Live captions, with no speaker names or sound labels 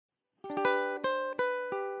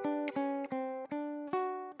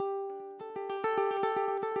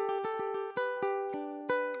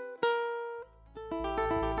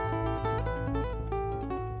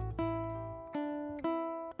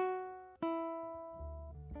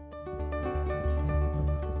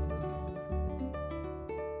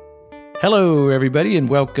Hello, everybody, and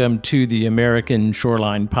welcome to the American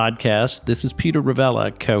Shoreline Podcast. This is Peter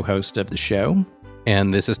Ravella, co-host of the show.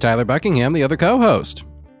 And this is Tyler Buckingham, the other co-host.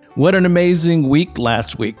 What an amazing week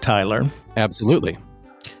last week, Tyler. Absolutely.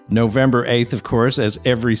 November 8th, of course, as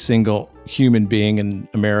every single human being in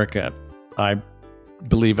America, I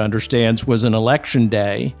believe, understands, was an election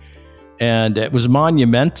day, and it was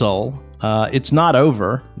monumental. It's not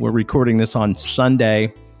over. We're recording this on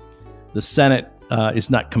Sunday. The Senate is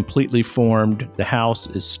not completely formed. The House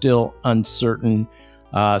is still uncertain.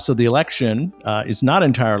 So the election is not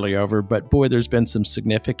entirely over, but boy, there's been some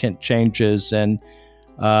significant changes. And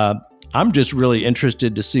I'm just really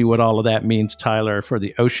interested to see what all of that means, Tyler, for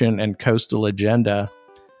the ocean and coastal agenda.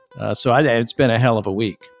 It's been a hell of a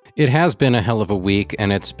week. It has been a hell of a week,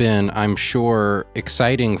 and it's been, I'm sure,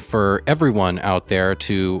 exciting for everyone out there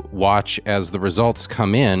to watch as the results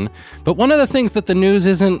come in. But one of the things that the news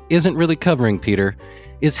isn't really covering, Peter,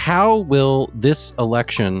 is how will this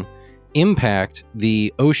election impact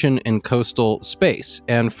the ocean and coastal space?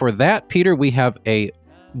 And for that, Peter, we have a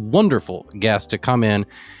wonderful guest to come in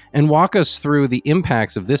and walk us through the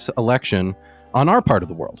impacts of this election on our part of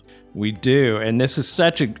the world. We do, and this is we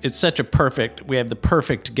have the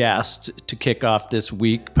perfect guest to kick off this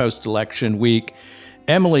week, post-election week.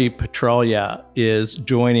 Emily Petraglia is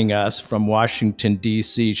joining us from Washington,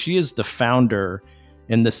 D.C. She is the founder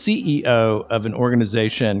and the CEO of an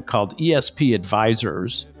organization called ESP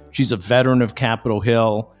Advisors. She's a veteran of Capitol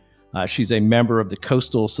Hill. She's a member of the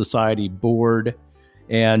Coastal Society Board,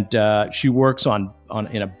 and she works in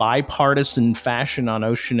a bipartisan fashion on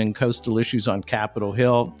ocean and coastal issues on Capitol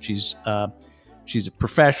Hill. She's a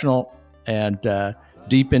professional and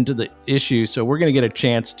deep into the issue. So we're going to get a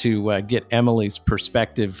chance to get Emily's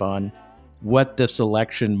perspective on what this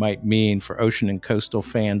election might mean for ocean and coastal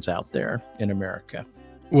fans out there in America.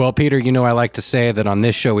 Well, Peter, you know I like to say that on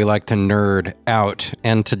this show we like to nerd out.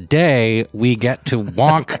 And today we get to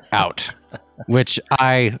wonk out, which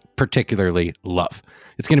I particularly love.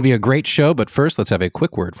 It's going to be a great show, but first, let's have a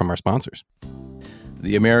quick word from our sponsors.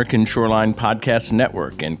 The American Shoreline Podcast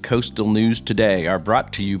Network and Coastal News Today are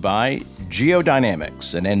brought to you by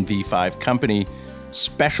Geodynamics, an NV5 company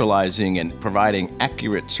specializing in providing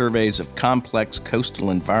accurate surveys of complex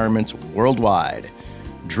coastal environments worldwide.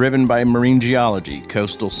 Driven by marine geology,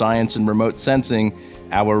 coastal science, and remote sensing,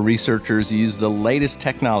 our researchers use the latest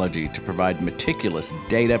technology to provide meticulous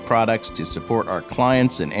data products to support our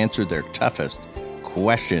clients and answer their toughest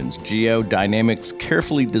questions. Geodynamics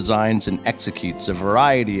carefully designs and executes a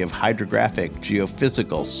variety of hydrographic,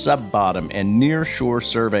 geophysical, sub-bottom, and near-shore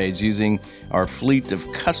surveys using our fleet of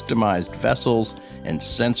customized vessels and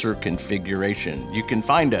sensor configuration. You can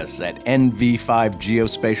find us at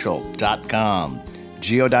nv5geospatial.com.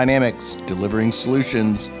 Geodynamics, delivering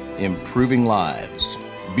solutions, improving lives.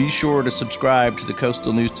 Be sure to subscribe to the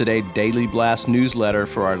Coastal News Today Daily Blast newsletter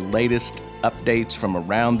for our latest updates from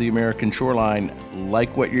around the American shoreline.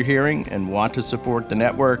 Like what you're hearing and want to support the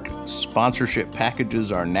network? Sponsorship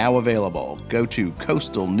packages are now available. Go to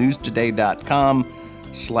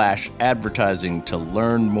coastalnewstoday.com/advertising to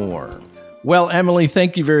learn more. Well, Emily,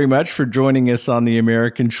 thank you very much for joining us on the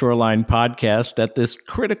American Shoreline Podcast at this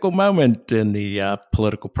critical moment in the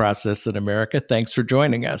political process in America. Thanks for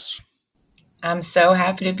joining us. I'm so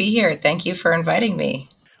happy to be here. Thank you for inviting me.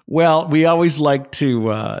 Well, we always like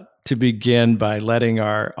to begin by letting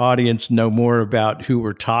our audience know more about who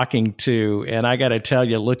we're talking to. And I got to tell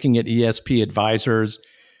you, looking at ESP Advisors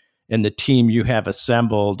and the team you have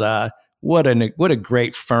assembled, what a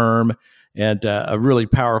great firm and a really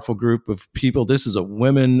powerful group of people. This is a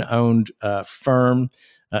women-owned firm.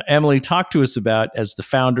 Emily, talk to us about, as the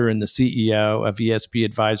founder and the CEO of ESP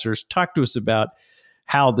Advisors, talk to us about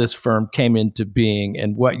how this firm came into being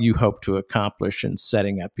and what you hope to accomplish in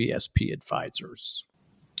setting up ESP Advisors.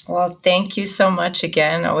 Well, thank you so much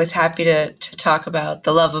again. Always happy to talk about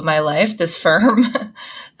the love of my life, this firm.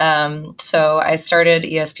 So I started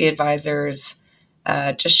ESP Advisors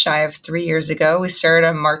just shy of 3 years ago. We started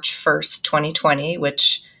on March 1st, 2020,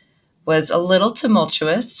 which was a little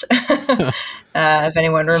tumultuous, if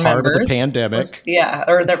anyone remembers. Heart of the pandemic.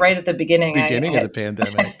 Right at the beginning. Beginning of the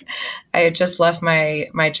pandemic. I had just left my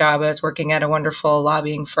job. I was working at a wonderful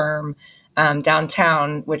lobbying firm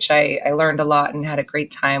downtown, which I learned a lot and had a great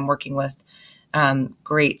time working with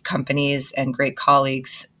great companies and great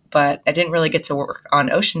colleagues. But I didn't really get to work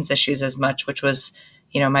on oceans issues as much, which was,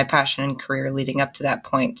 my passion and career leading up to that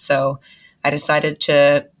point. So I decided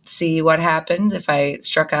to see what happened if I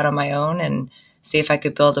struck out on my own and see if I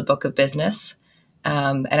could build a book of business.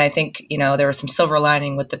 And I think, there was some silver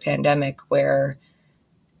lining with the pandemic where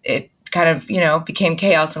it kind of, became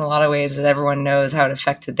chaos in a lot of ways, as everyone knows how it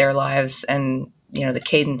affected their lives and, the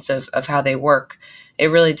cadence of how they work. It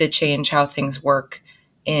really did change how things work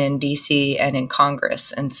in DC and in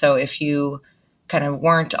Congress. And so if you kind of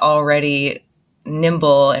weren't already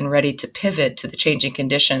nimble and ready to pivot to the changing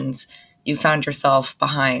conditions, you found yourself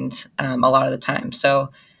behind a lot of the time.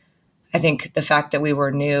 So I think the fact that we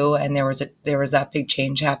were new and there was that big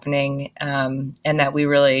change happening, and that we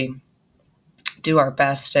really do our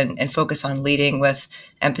best and focus on leading with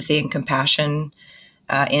empathy and compassion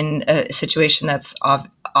in a situation that's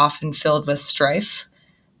often filled with strife.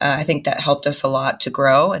 I think that helped us a lot to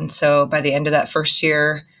grow. And so by the end of that first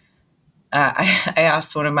year, I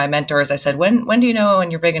asked one of my mentors, I said, when do you know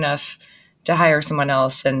when you're big enough to hire someone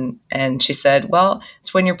else? And she said, well,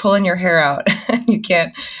 it's when you're pulling your hair out. You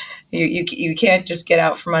can't just get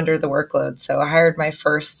out from under the workload. So I hired my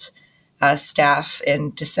first staff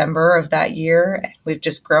in December of that year. We've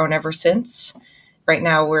just grown ever since. Right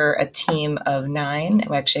now, we're a team of 9.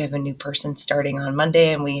 We actually have a new person starting on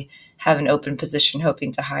Monday, and we have an open position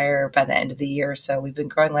hoping to hire by the end of the year. So we've been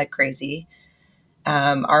growing like crazy.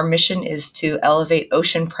 Our mission is to elevate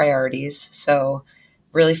ocean priorities. So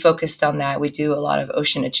really focused on that. We do a lot of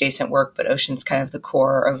ocean adjacent work, but ocean's kind of the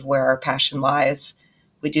core of where our passion lies.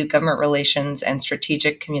 We do government relations and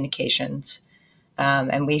strategic communications.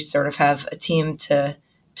 And we sort of have a team to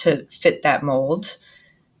fit that mold.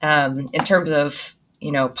 In terms of,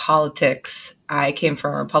 politics, I came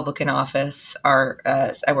from a Republican office.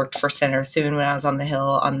 I worked for Senator Thune when I was on the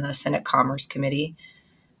Hill on the Senate Commerce Committee.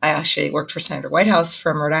 I actually worked for Senator Whitehouse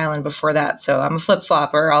from Rhode Island before that. So I'm a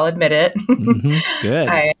flip-flopper, I'll admit it. Mm-hmm. Good.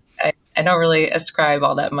 I don't really ascribe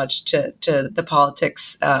all that much to the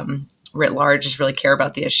politics writ large, just really care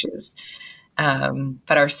about the issues.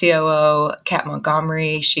 But our COO, Kat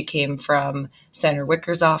Montgomery, she came from Senator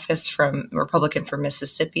Wicker's office, from Republican from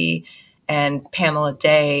Mississippi. And Pamela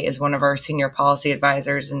Day is one of our senior policy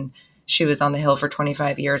advisors. And she was on the Hill for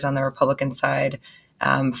 25 years on the Republican side,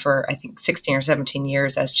 for I think 16 or 17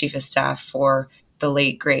 years as chief of staff for the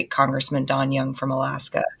late, great Congressman Don Young from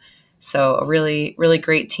Alaska. So a really, really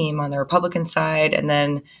great team on the Republican side. And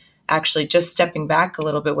then actually just stepping back a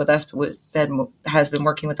little bit with us, has been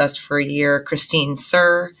working with us for a year, Christine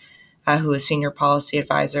Sir, who is senior policy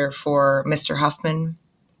advisor for Mr. Huffman,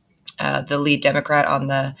 the lead Democrat on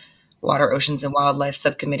the Water, Oceans, and Wildlife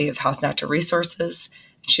Subcommittee of House Natural Resources.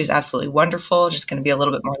 She's absolutely wonderful, just going to be a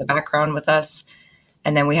little bit more in the background with us.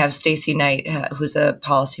 And then we have Stacy Knight, who's a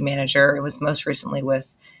policy manager and was most recently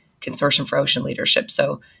with Consortium for Ocean Leadership.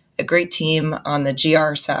 So a great team on the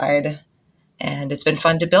GR side, and it's been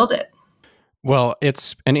fun to build it. Well,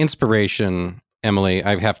 it's an inspiration, Emily.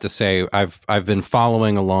 I have to say, I've been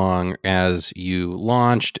following along as you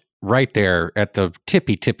launched right there at the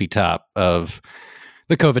tippy top of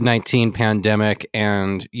the COVID-19 pandemic,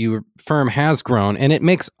 and your firm has grown, and it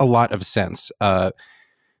makes a lot of sense.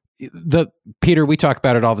 Peter, we talk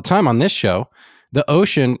about it all the time on this show. The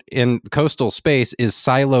ocean in coastal space is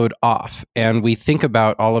siloed off, and we think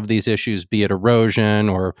about all of these issues, be it erosion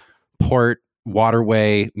or port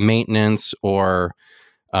waterway maintenance or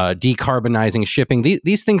decarbonizing shipping.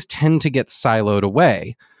 These things tend to get siloed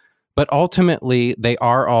away, but ultimately they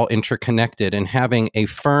are all interconnected, and having a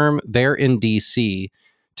firm there in DC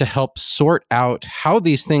to help sort out how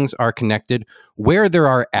these things are connected, where there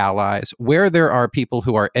are allies, where there are people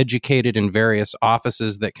who are educated in various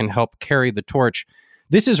offices that can help carry the torch.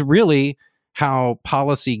 This is really how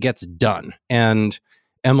policy gets done. And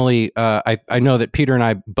Emily, I know that Peter and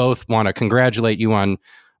I both want to congratulate you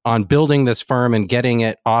on building this firm and getting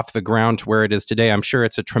it off the ground to where it is today. I'm sure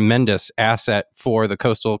it's a tremendous asset for the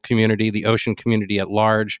coastal community, the ocean community at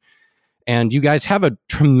large. And you guys have a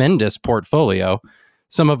tremendous portfolio.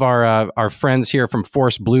 Some of our friends here from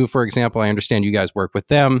Force Blue, for example, I understand you guys work with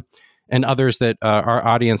them, and others that our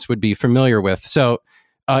audience would be familiar with. So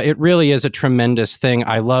it really is a tremendous thing.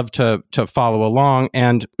 I love to follow along.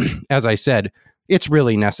 And as I said, it's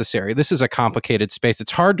really necessary. This is a complicated space.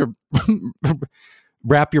 It's hard to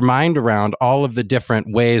wrap your mind around all of the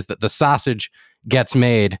different ways that the sausage gets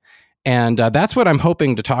made. And that's what I'm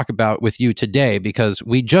hoping to talk about with you today, because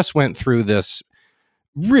we just went through this.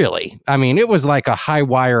 Really, I mean, it was like a high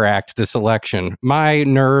wire act, this election. My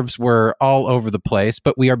nerves were all over the place,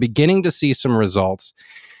 but we are beginning to see some results.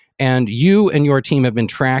 And you and your team have been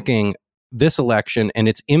tracking this election and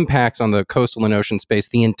its impacts on the coastal and ocean space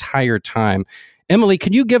the entire time. Emily,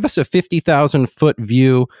 could you give us a 50,000-foot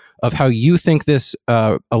view of how you think this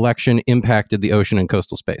election impacted the ocean and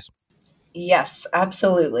coastal space? Yes,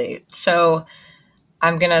 absolutely. So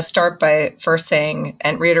I'm going to start by first saying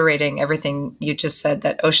and reiterating everything you just said,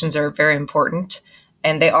 that oceans are very important.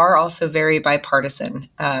 And they are also very bipartisan.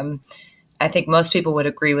 I think most people would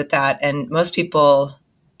agree with that. And most people,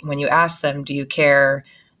 when you ask them, do you care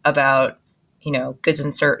about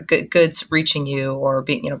goods reaching you, or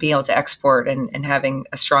being able to export and having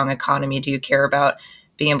a strong economy? Do you care about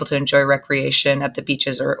being able to enjoy recreation at the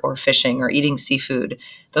beaches, or fishing, or eating seafood?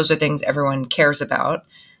 Those are things everyone cares about.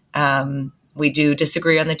 We do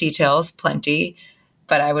disagree on the details, plenty,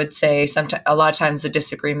 but I would say a lot of times the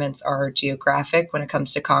disagreements are geographic when it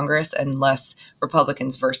comes to Congress, and less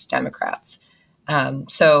Republicans versus Democrats.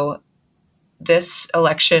 So this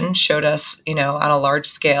election showed us, on a large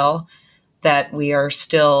scale, that we are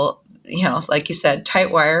still, like you said,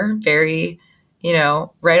 tight wire, very,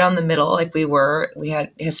 right on the middle. Like we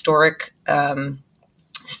had historically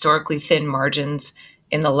thin margins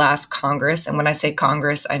in the last Congress. And when I say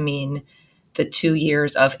Congress, I mean the 2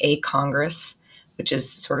 years of a Congress, which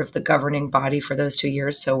is sort of the governing body for those 2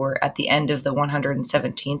 years. So we're at the end of the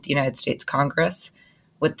 117th United States Congress.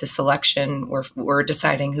 With this election, we're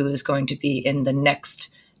deciding who is going to be in the next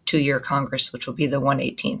 2-year Congress, which will be the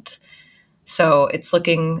 118th. So it's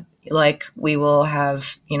looking like we will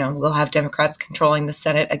have, we'll have Democrats controlling the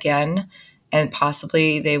Senate again, and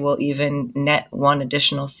possibly they will even net one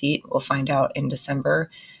additional seat. We'll find out in December.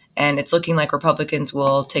 And it's looking like Republicans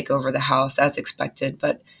will take over the House as expected,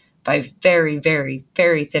 but by very, very,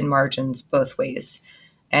 very thin margins both ways.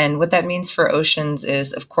 And what that means for Oceans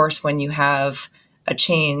is, of course, when you have a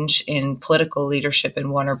change in political leadership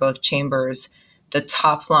in one or both chambers, the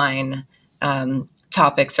top line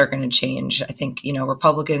topics are going to change. I think,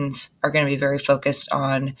 Republicans are going to be very focused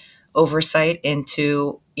on oversight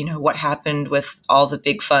into, what happened with all the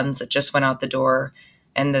big funds that just went out the door,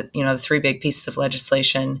 and the 3 big pieces of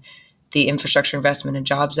legislation: the Infrastructure Investment and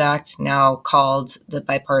Jobs Act, now called the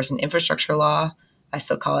Bipartisan Infrastructure Law. I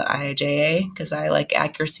still call it IIJA because I like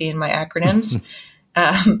accuracy in my acronyms.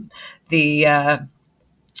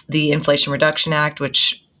 The Inflation Reduction Act,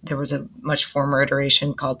 which there was a much former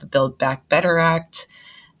iteration called the Build Back Better Act,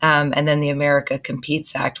 and then the America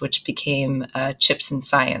Competes Act, which became CHIPS and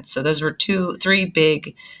Science. So those were 3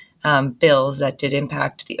 big bills that did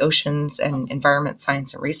impact the oceans and environment,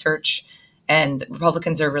 science, and research. And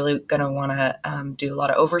Republicans are really going to want to do a lot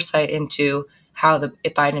of oversight into how the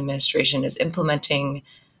Biden administration is implementing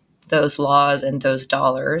those laws and those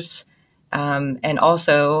dollars. And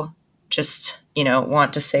also just,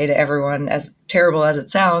 want to say to everyone, as terrible as it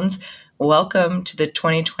sounds, welcome to the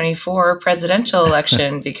 2024 presidential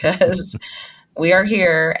election, because we are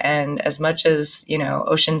here. And as much as,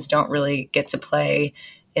 oceans don't really get to play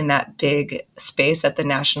in that big space at the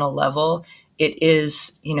national level, it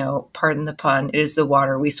is, pardon the pun, it is the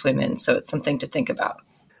water we swim in. So it's something to think about.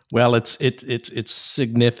 Well, it's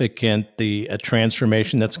significant, the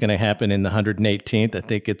transformation that's going to happen in the 118th. I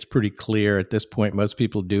think it's pretty clear at this point. Most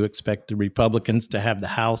people do expect the Republicans to have the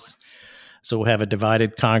House, so we'll have a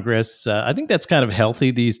divided Congress. I think that's kind of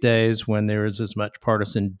healthy these days when there is as much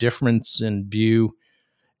partisan difference in view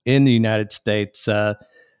in the United States. The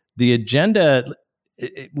agenda,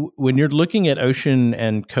 when you're looking at ocean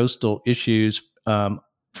and coastal issues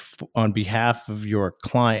on behalf of your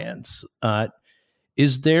clients,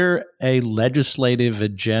 is there a legislative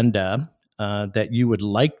agenda that you would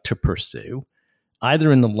like to pursue,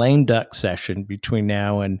 either in the lame duck session between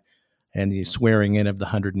now and the swearing in of the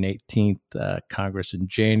 118th Congress in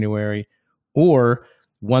January, or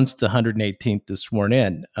once the 118th is sworn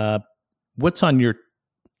in? What's on your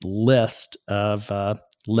list of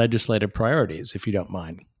legislative priorities, if you don't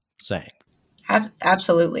mind saying?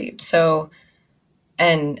 Absolutely. So,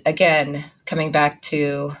 and again, coming back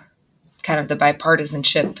to kind of the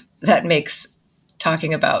bipartisanship that makes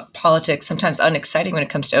talking about politics sometimes unexciting when it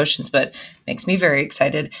comes to oceans, but makes me very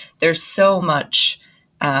excited. There's so much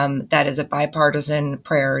that is a bipartisan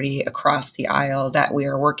priority across the aisle that we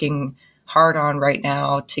are working hard on right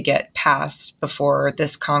now to get passed before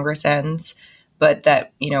this Congress ends, but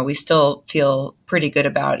that, we still feel pretty good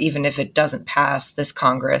about. Even if it doesn't pass this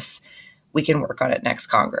Congress, we can work on it next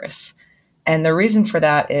Congress. And the reason for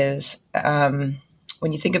that is,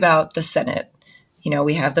 when you think about the Senate,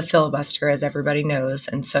 we have the filibuster, as everybody knows.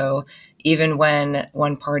 And so even when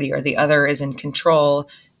one party or the other is in control,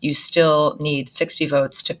 you still need 60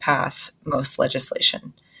 votes to pass most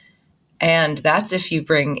legislation. And that's if you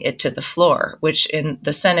bring it to the floor, which in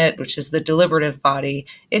the Senate, which is the deliberative body,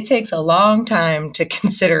 it takes a long time to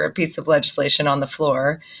consider a piece of legislation on the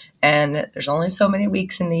floor. And there's only so many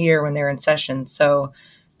weeks in the year when they're in session. So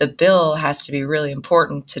the bill has to be really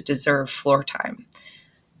important to deserve floor time.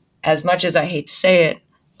 As much as I hate to say it,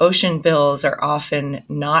 ocean bills are often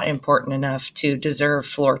not important enough to deserve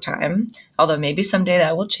floor time, although maybe someday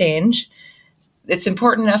that will change. it's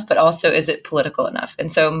important enough, but also is it political enough?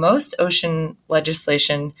 And so most ocean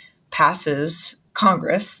legislation passes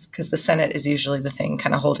Congress, because the Senate is usually the thing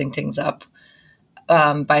kind of holding things up,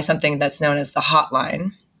 by something that's known as the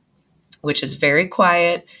hotline, which is very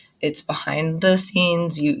quiet. It's behind the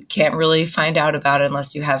scenes. You can't really find out about it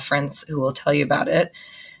unless you have friends who will tell you about it.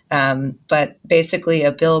 But basically,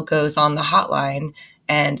 a bill goes on the hotline,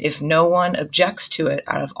 and if no one objects to it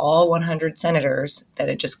out of all 100 senators, then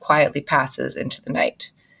it just quietly passes into the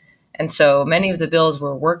night. And so many of the bills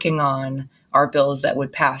we're working on are bills that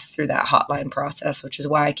would pass through that hotline process, which is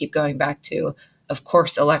why I keep going back to, of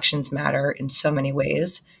course, elections matter in so many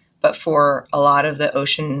ways, but for a lot of the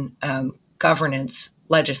ocean governance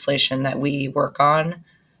legislation that we work on,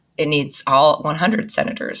 it needs all 100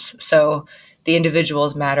 senators. So the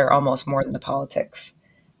individuals matter almost more than the politics.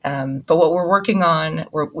 But what we're working on,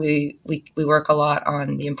 we work a lot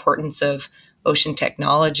on the importance of ocean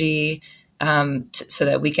technology, so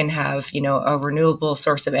that we can have, a renewable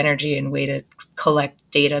source of energy and way to collect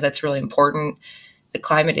data that's really important. The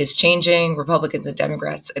climate is changing. Republicans and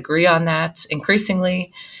Democrats agree on that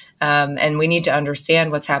increasingly. And we need to understand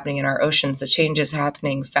what's happening in our oceans. The change is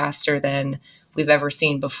happening faster than we've ever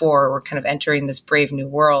seen before. We're kind of entering this brave new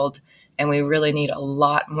world, and we really need a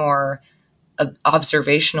lot more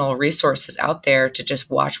observational resources out there to just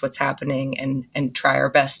watch what's happening and try our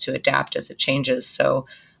best to adapt as it changes. So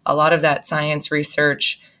a lot of that science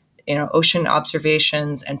research, ocean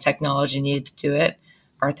observations and technology needed to do it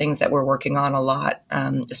are things that we're working on a lot,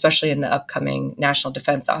 especially in the upcoming National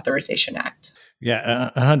Defense Authorization Act. Yeah,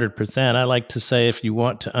 100%. I like to say, if you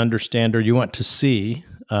want to understand or you want to see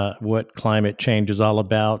what climate change is all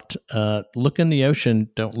about, look in the ocean,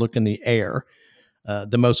 don't look in the air.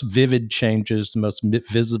 The most vivid changes, the most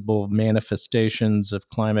visible manifestations of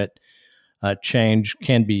climate change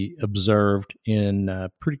can be observed in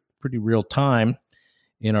pretty real time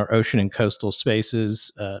in our ocean and coastal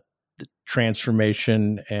spaces. The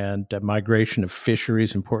transformation and migration of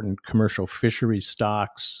fisheries, important commercial fishery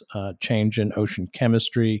stocks, change in ocean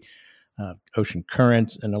chemistry, ocean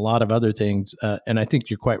currents, and a lot of other things. And I think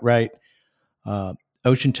you're quite right.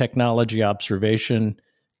 Ocean technology observation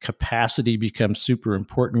capacity becomes super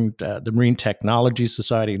important. The Marine Technology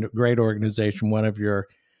Society, a great organization, one of your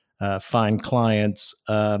fine clients.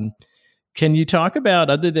 Can you talk about,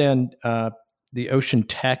 other than the ocean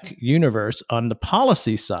tech universe, on the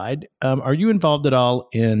policy side, are you involved at all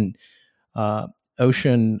in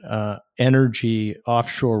ocean energy,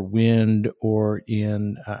 offshore wind, or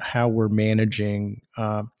in how we're managing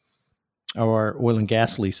our oil and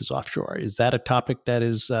gas leases offshore? Is that a topic that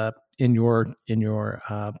is in your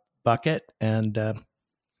bucket? And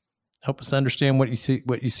help us understand what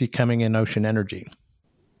you see coming in ocean energy.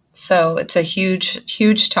 So it's a huge,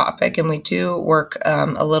 huge topic, and we do work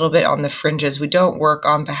a little bit on the fringes. We don't work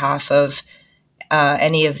on behalf of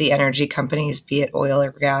any of the energy companies, be it oil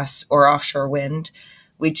or gas or offshore wind.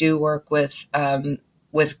 We do work with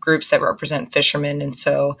groups that represent fishermen, and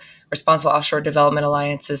so Responsible Offshore Development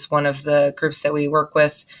Alliance is one of the groups that we work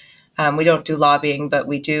with. We don't do lobbying, but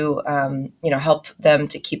we do, help them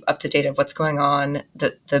to keep up to date of what's going on,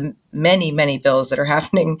 the many, many bills that are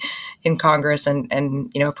happening in Congress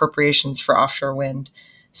and appropriations for offshore wind.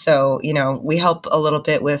 So, we help a little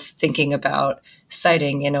bit with thinking about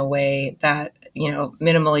siting in a way that,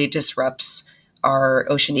 minimally disrupts our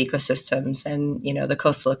ocean ecosystems and, the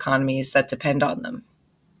coastal economies that depend on them.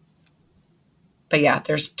 But yeah,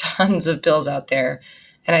 there's tons of bills out there.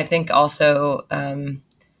 And I think also,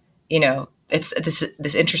 it's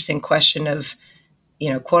this interesting question of,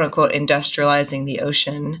 quote unquote, industrializing the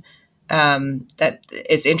ocean. That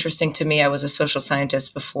is interesting to me. I was a social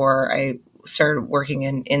scientist before I started working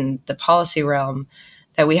in the policy realm.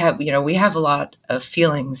 That we have a lot of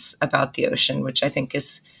feelings about the ocean, which I think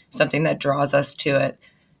is something that draws us to it.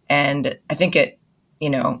 And I think it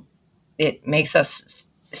makes us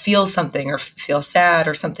feel something or feel sad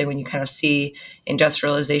or something when you kind of see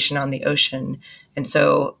industrialization on the ocean. And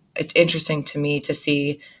so it's interesting to me to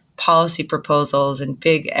see policy proposals and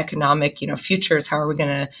big economic, futures. How are we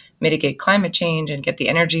going to mitigate climate change and get the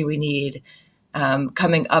energy we need,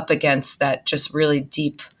 coming up against that just really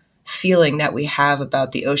deep feeling that we have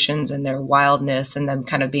about the oceans and their wildness and them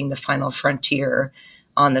kind of being the final frontier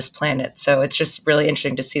on this planet. So it's just really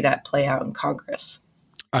interesting to see that play out in Congress.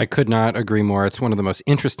 I could not agree more. It's one of the most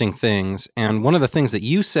interesting things. And one of the things that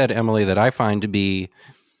you said, Emily, that I find to be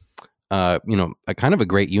a kind of a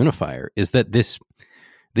great unifier is that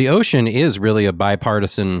the ocean is really a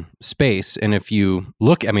bipartisan space. And if you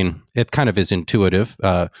look, it kind of is intuitive.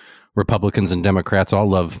 Republicans and Democrats all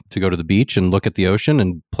love to go to the beach and look at the ocean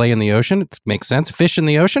and play in the ocean. It makes sense. Fish in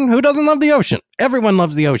the ocean. Who doesn't love the ocean? Everyone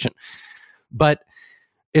loves the ocean. But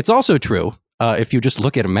it's also true, if you just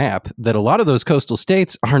look at a map, that a lot of those coastal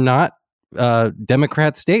states are not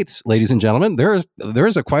Democrat states, ladies and gentlemen.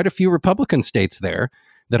 There's quite a few Republican states there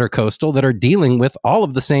that are coastal that are dealing with all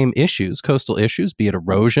of the same issues, coastal issues, be it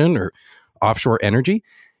erosion or offshore energy,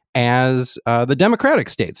 as the Democratic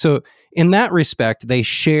states. So in that respect, they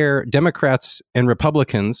share, Democrats and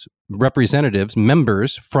Republicans, representatives,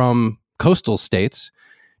 members from coastal states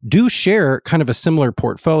do share kind of a similar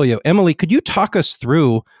portfolio. Emily, could you talk us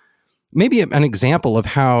through maybe an example of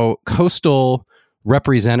how coastal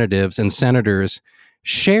representatives and senators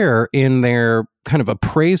share in their kind of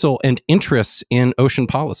appraisal and interests in ocean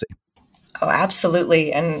policy? Oh,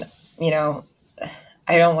 absolutely. And,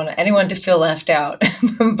 I don't want anyone to feel left out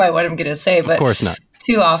by what I'm going to say, but of course not.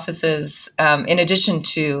 Two offices, in addition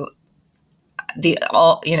to the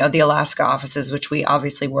Alaska offices, which we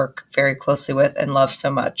obviously work very closely with and love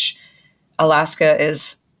so much. Alaska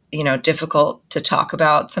is, difficult to talk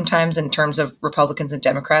about sometimes in terms of Republicans and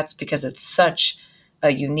Democrats because it's such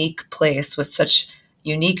a unique place with such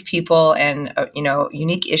unique people and,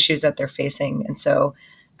 unique issues that they're facing. And so,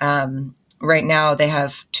 right now, they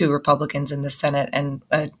have two Republicans in the Senate and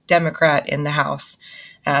a Democrat in the House.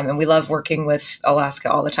 And we love working with Alaska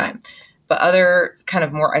all the time. But other kind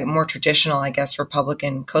of more traditional, I guess,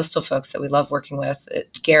 Republican coastal folks that we love working with,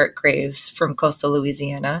 Garrett Graves from coastal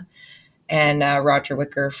Louisiana and Roger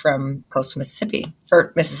Wicker from coastal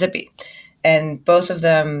Mississippi. And both of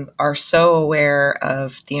them are so aware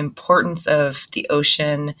of the importance of the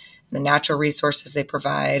ocean, the natural resources they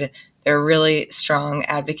provide. They're really strong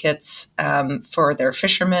advocates for their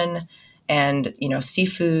fishermen and,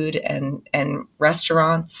 seafood and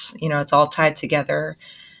restaurants. It's all tied together.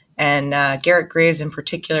 And Garrett Graves in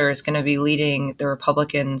particular is going to be leading the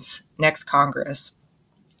Republicans' next Congress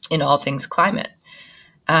in all things climate.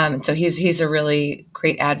 And so he's a really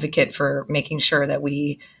great advocate for making sure that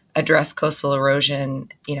we address coastal erosion,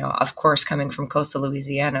 of course, coming from coastal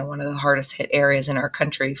Louisiana, one of the hardest hit areas in our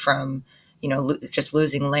country from just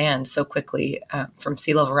losing land so quickly from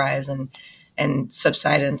sea level rise and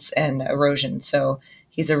subsidence and erosion. So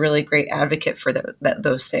he's a really great advocate for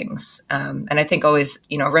those things. And I think always,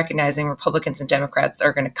 recognizing Republicans and Democrats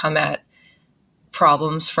are going to come at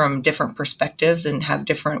problems from different perspectives and have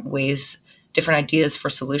different ways, different ideas for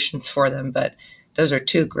solutions for them. But those are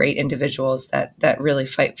two great individuals that really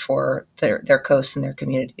fight for their coasts and their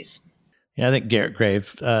communities. Yeah, I think Garrett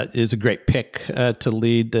Graves is a great pick to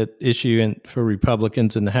lead the issue for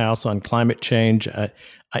Republicans in the House on climate change.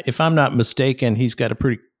 If I'm not mistaken, he's got a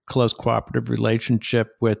pretty close cooperative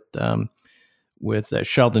relationship with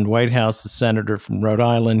Sheldon Whitehouse, the senator from Rhode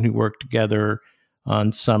Island, who worked together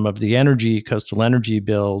on some of the coastal energy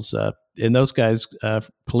bills. And those guys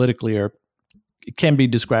politically can be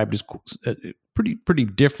described as pretty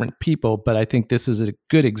different people, but I think this is a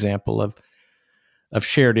good example of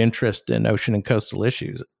shared interest in ocean and coastal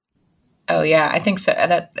issues. Oh yeah, I think so.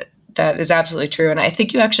 That is absolutely true, and I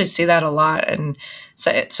think you actually see that a lot. And so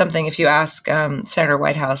it's something, if you ask Senator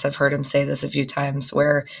Whitehouse, I've heard him say this a few times,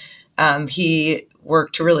 where he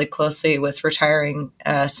worked really closely with retiring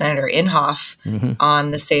Senator Inhofe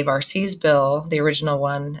on the Save Our Seas bill, the original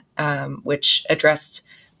one, which addressed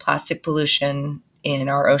plastic pollution in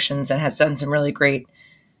our oceans and has done some really great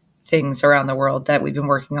things around the world that we've been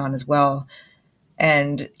working on as well.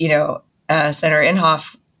 And, Senator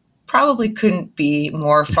Inhofe probably couldn't be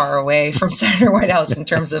more far away from Senator Whitehouse in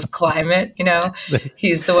terms of climate.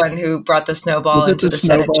 He's the one who brought the snowball into the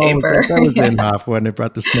Senate chamber. That was Inhofe when they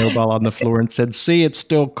brought the snowball on the floor and said, "See, it's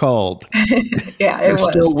still cold." Yeah, it was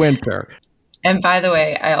still winter. And by the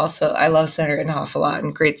way, I love Senator Inhofe a lot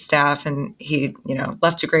and great staff, and he,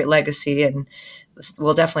 left a great legacy, and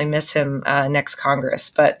we'll definitely miss him next Congress.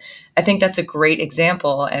 But I think that's a great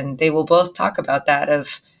example, and they will both talk about that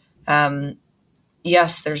of,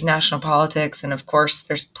 yes, there's national politics, and of course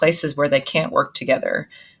there's places where they can't work together.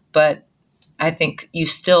 But I think you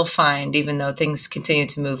still find, even though things continue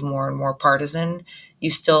to move more and more partisan,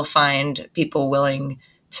 you still find people willing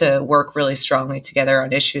to work really strongly together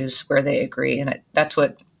on issues where they agree. And that's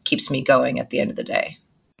what keeps me going at the end of the day.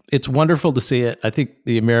 It's wonderful to see it. I think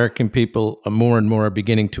the American people are more and more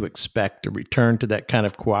beginning to expect a return to that kind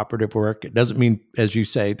of cooperative work. It doesn't mean, as you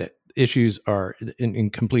say, that issues are in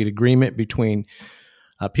complete agreement between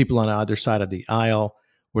people on either side of the aisle,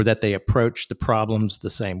 or that they approach the problems the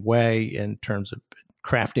same way in terms of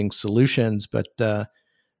crafting solutions. But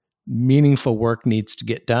meaningful work needs to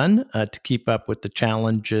get done to keep up with the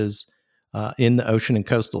challenges in the ocean and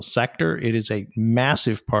coastal sector. It is a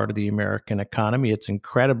massive part of the American economy. It's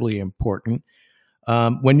incredibly important.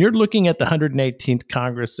 When you're looking at the 118th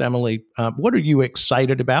Congress, Emily, what are you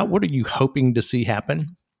excited about? What are you hoping to see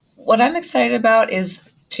happen? What I'm excited about is,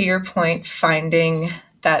 to your point, finding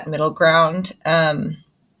that middle ground.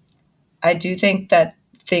 I do think that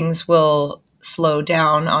things will slow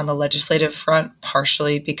down on the legislative front,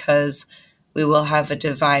 partially because we will have a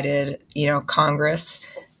divided, Congress,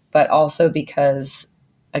 but also because,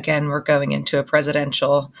 again, we're going into a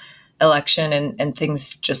presidential election and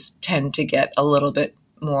things just tend to get a little bit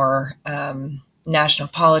more national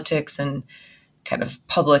politics and kind of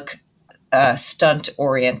public stunt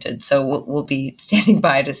oriented. So we'll be standing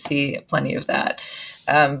by to see plenty of that.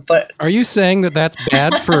 But are you saying that that's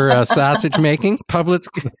bad for sausage making?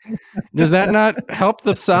 Does that not help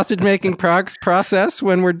the sausage making process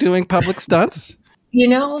when we're doing public stunts?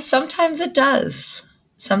 Sometimes it does.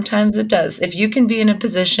 Sometimes it does. If you can be in a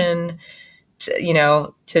position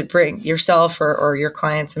to bring yourself or your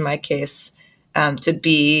clients, in my case, to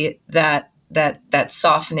be that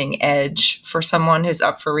softening edge for someone who's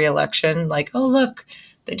up for reelection, like, oh, look,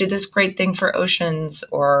 they did this great thing for oceans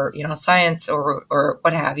or, science or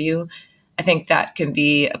what have you. I think that can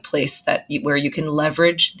be a place where you can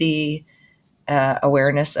leverage the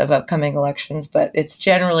awareness of upcoming elections, but it's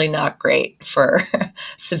generally not great for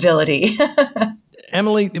civility.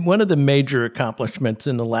 Emily, one of the major accomplishments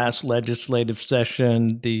in the last legislative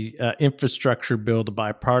session, the infrastructure bill, the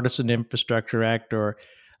Bipartisan Infrastructure Act, or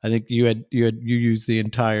I think you used the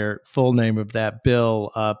entire full name of that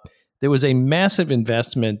bill. There was a massive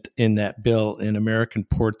investment in that bill in American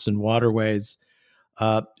ports and waterways.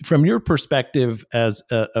 From your perspective as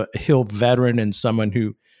a Hill veteran and someone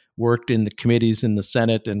who worked in the committees in the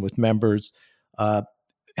Senate and with members,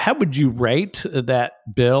 how would you rate that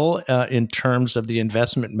bill in terms of the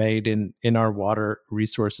investment made in our water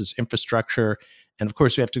resources infrastructure? And of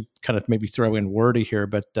course, we have to kind of maybe throw in wordy here,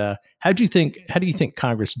 but how do you think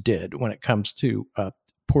Congress did when it comes to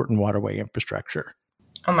port and waterway infrastructure?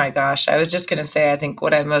 Oh my gosh, I was just going to say, I think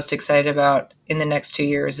what I'm most excited about in the next 2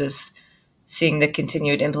 years is seeing the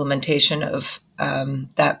continued implementation of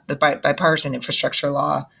the bipartisan infrastructure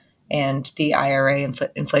law and the IRA,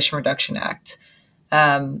 Inflation Reduction Act.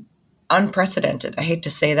 Unprecedented. I hate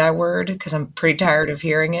to say that word because I'm pretty tired of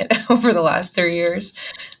hearing it over the last 3 years,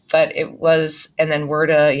 but it was, and then we're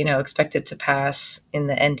to, expect it to pass in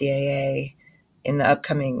the NDAA in the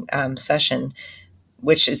upcoming session,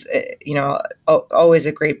 which is, always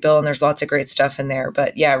a great bill and there's lots of great stuff in there,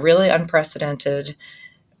 but yeah, really unprecedented.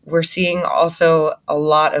 We're seeing also a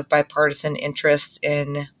lot of bipartisan interest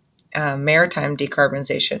in maritime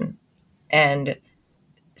decarbonization and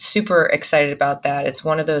super excited about that. It's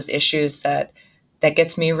one of those issues that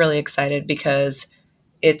gets me really excited because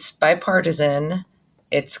it's bipartisan,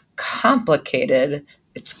 it's complicated,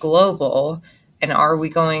 it's global, and are we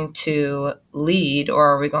going to lead or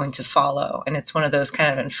are we going to follow? And it's one of those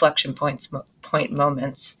kind of inflection point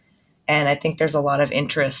moments. And I think there's a lot of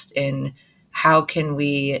interest in how can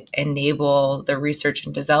we enable the research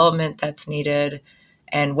and development that's needed,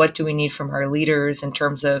 and what do we need from our leaders in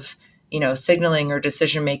terms of signaling or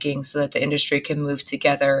decision making so that the industry can move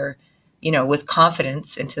together, with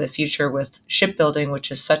confidence into the future with shipbuilding,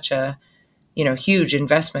 which is such a, huge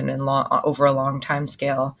investment and over a long time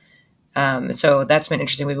scale. So that's been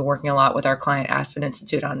interesting. We've been working a lot with our client Aspen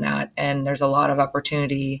Institute on that, and there's a lot of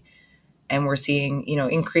opportunity, and we're seeing,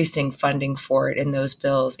 increasing funding for it in those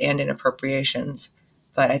bills and in appropriations.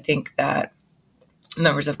 But I think that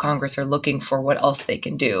members of Congress are looking for what else they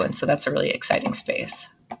can do, and so that's a really exciting space.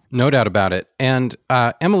 No doubt about it. And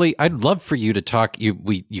Emily, I'd love for you to talk. You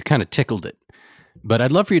kind of tickled it, but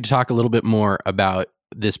I'd love for you to talk a little bit more about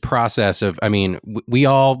this process of. I mean, we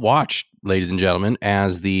all watched, ladies and gentlemen,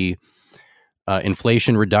 as the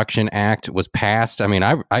Inflation Reduction Act was passed. I mean,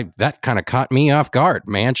 I that kind of caught me off guard.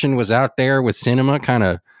 Manchin was out there with Sinema, kind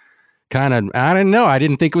of. I don't know. I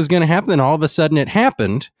didn't think it was going to happen. And all of a sudden, it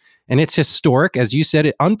happened, and it's historic, as you said,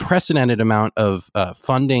 an unprecedented amount of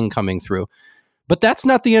funding coming through. But that's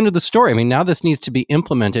not the end of the story. I mean, now this needs to be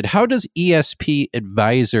implemented. How does ESP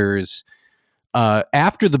Advisors,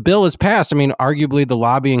 after the bill is passed, I mean, arguably the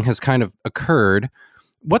lobbying has kind of occurred.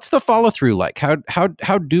 What's the follow through like? How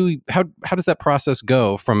does that process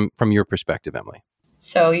go from your perspective, Emily?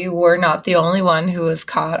 So you were not the only one who was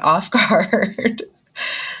caught off guard.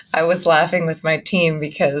 I was laughing with my team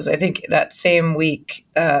because I think that same week,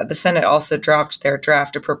 the Senate also dropped their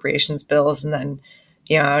draft appropriations bills, and then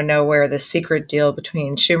nowhere the secret deal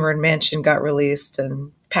between Schumer and Manchin got released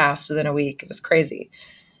and passed within a week. It was crazy.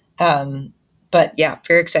 But yeah,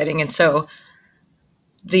 very exciting. And so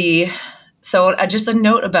the So just a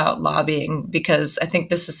note about lobbying, because I think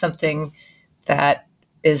this is something that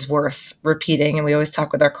is worth repeating, and we always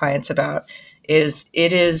talk with our clients about, is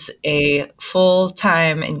it is a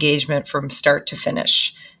full-time engagement from start to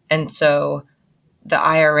finish. And so the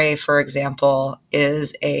IRA, for example,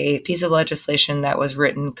 is a piece of legislation that was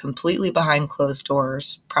written completely behind closed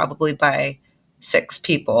doors, probably by 6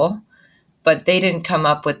 people, but they didn't come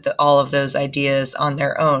up with all of those ideas on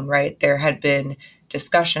their own, right? There had been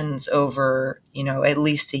discussions over, at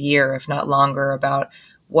least a year, if not longer, about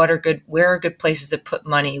where are good places to put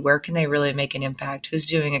money? Where can they really make an impact? Who's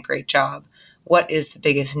doing a great job? What is the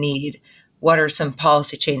biggest need? What are some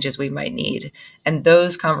policy changes we might need? And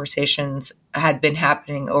those conversations had been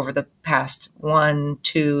happening over the past 1,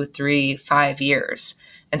 2, 3, 5 years.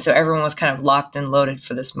 And so everyone was kind of locked and loaded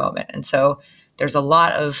for this moment. And so there's a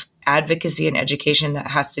lot of advocacy and education that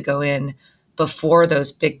has to go in before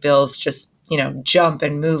those big bills just, jump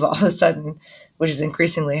and move all of a sudden, which is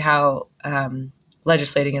increasingly how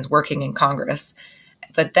legislating is working in Congress.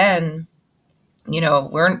 But then,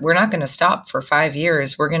 we're not going to stop for 5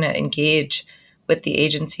 years. We're going to engage with the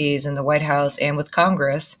agencies in the White House and with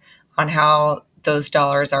Congress on how those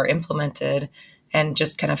dollars are implemented, and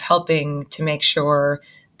just kind of helping to make sure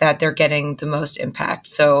that they're getting the most impact.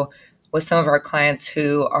 So with some of our clients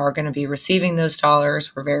who are going to be receiving those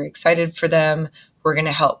dollars, we're very excited for them.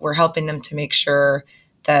 We're helping them to make sure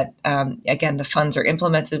that, again, the funds are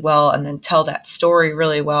implemented well, and then tell that story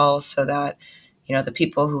really well, so that, the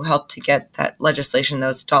people who helped to get that legislation,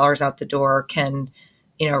 those dollars out the door, can,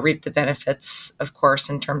 reap the benefits, of course,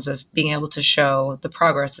 in terms of being able to show the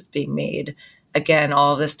progress that's being made. Again,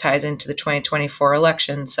 all of this ties into the 2024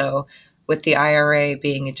 election. So with the IRA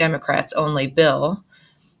being a Democrats only bill,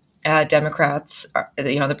 Democrats,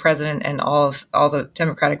 the president and all the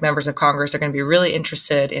Democratic members of Congress are going to be really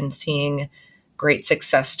interested in seeing great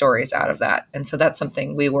success stories out of that. And so that's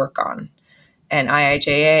something we work on. And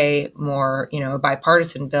IIJA, more, a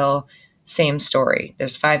bipartisan bill, same story.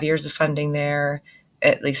 There's 5 years of funding there,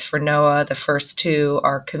 at least for NOAA. The first 2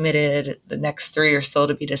 are committed. The next 3 are still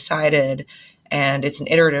to be decided. And it's an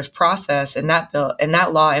iterative process. And that bill, and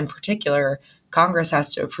that law in particular, Congress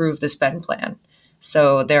has to approve the spend plan.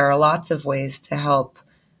 So there are lots of ways to help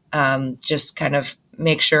just kind of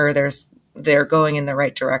make sure they're going in the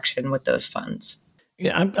right direction with those funds.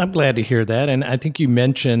 Yeah, I'm glad to hear that. And I think you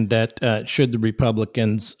mentioned that should the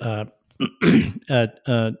Republicans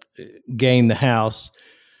gain the House,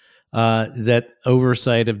 that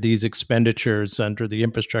oversight of these expenditures under the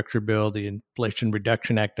infrastructure bill, the Inflation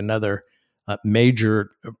Reduction Act, and other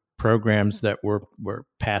major programs that were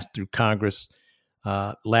passed through Congress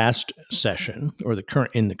last session, or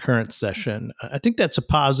in the current session, I think that's a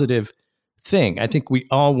positive thing. I think we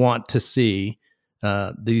all want to see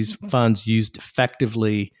these funds used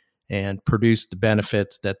effectively and produce the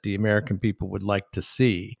benefits that the American people would like to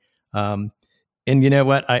see. And you know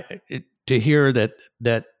what? To hear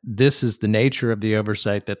that this is the nature of the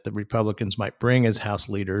oversight that the Republicans might bring as House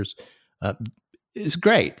leaders is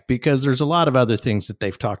great, because there's a lot of other things that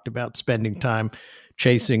they've talked about spending time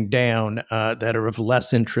chasing down that are of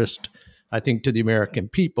less interest, I think, to the American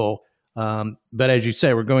people. But as you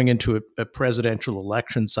say, we're going into a presidential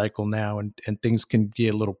election cycle now, and things can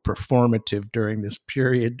get a little performative during this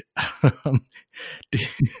period. But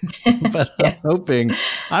Yeah.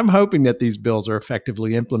 I'm hoping that these bills are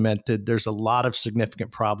effectively implemented. There's a lot of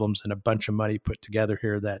significant problems and a bunch of money put together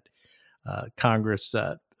here that Congress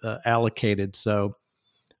allocated. So,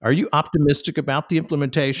 are you optimistic about the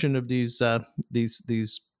implementation of these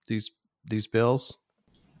bills?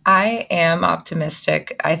 I am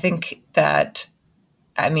optimistic. I think that,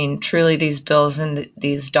 truly these bills and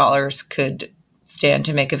these dollars could stand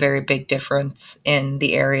to make a very big difference in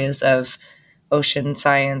the areas of ocean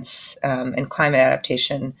science and climate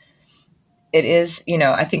adaptation. It is,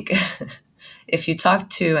 I think if you talk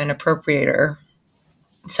to an appropriator,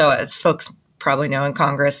 so as folks probably know, in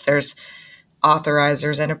Congress, there's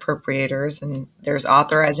authorizers and appropriators, and there's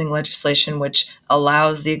authorizing legislation, which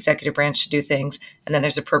allows the executive branch to do things. And then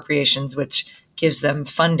there's appropriations, which gives them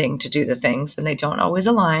funding to do the things, and they don't always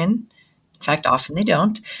align. In fact, often they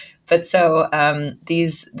don't. But so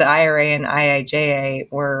the IRA and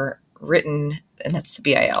IIJA were written, and that's the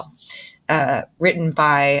BIL, written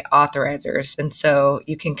by authorizers. And so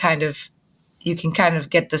you can kind of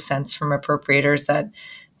get the sense from appropriators that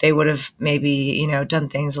they would have maybe, done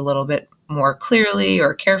things a little bit more clearly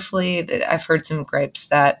or carefully. I've heard some gripes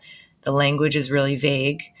that the language is really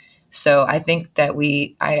vague. So I think that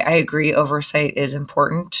I agree, oversight is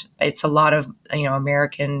important. It's a lot of,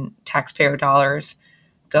 American taxpayer dollars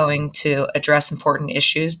going to address important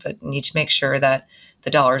issues, but need to make sure that the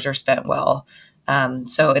dollars are spent well.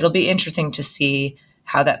 So it'll be interesting to see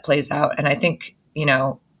how that plays out. And I think,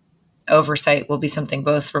 oversight will be something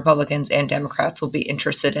both Republicans and Democrats will be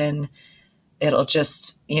interested in. It'll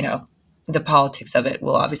just, the politics of it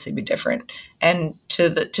will obviously be different. And to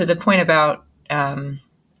the point about,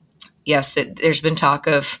 yes, that there's been talk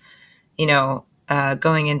of,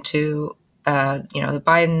 going into, the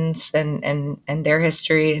Bidens and their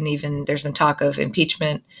history, and even there's been talk of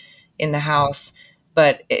impeachment in the House.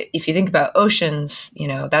 But if you think about oceans,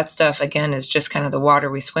 that stuff, again, is just kind of the water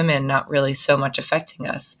we swim in, not really so much affecting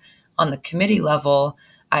us. On the committee level,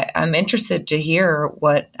 I'm interested to hear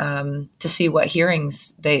to see what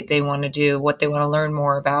hearings they want to do, what they want to learn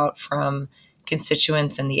more about from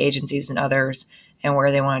constituents and the agencies and others, and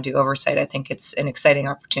where they want to do oversight. I think it's an exciting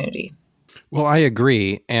opportunity. Well, I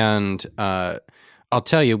agree. And I'll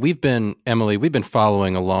tell you, Emily, we've been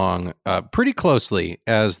following along pretty closely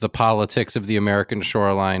as the politics of the American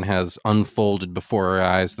shoreline has unfolded before our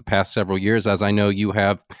eyes the past several years, as I know you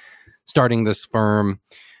have, starting this firm.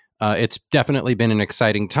 It's definitely been an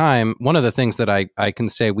exciting time. One of the things that I can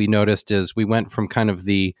say we noticed is we went from kind of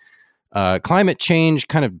the climate change,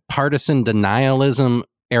 kind of partisan denialism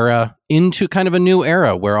era into kind of a new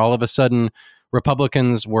era where all of a sudden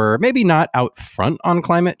Republicans were maybe not out front on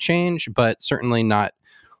climate change, but certainly not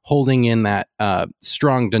holding in that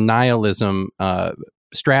strong denialism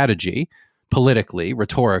strategy politically,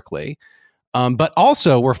 rhetorically. But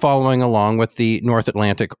also we're following along with the North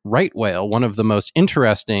Atlantic right whale, one of the most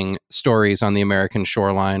interesting stories on the American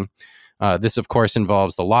shoreline. This, of course,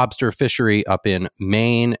 involves the lobster fishery up in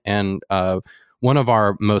Maine and one of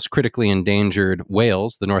our most critically endangered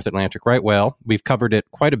whales, the North Atlantic right whale. We've covered it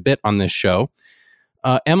quite a bit on this show.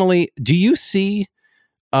 Emily, do you see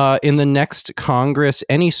in the next Congress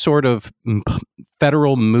any sort of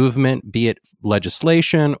federal movement, be it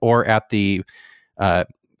legislation or at the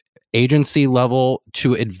agency level,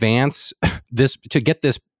 to advance this, to get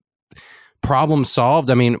this problem solved?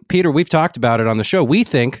 I mean, Peter, we've talked about it on the show. We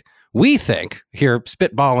think here,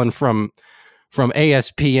 spitballing from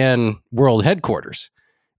ASPN World Headquarters,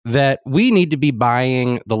 that we need to be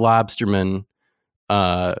buying the lobstermen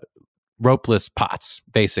ropeless pots,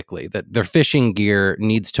 basically, that their fishing gear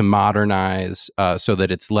needs to modernize so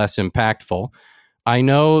that it's less impactful. I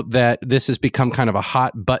know that this has become kind of a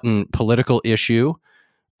hot button political issue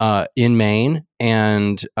in Maine,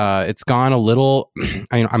 and it's gone a little,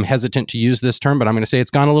 I'm hesitant to use this term, but I'm going to say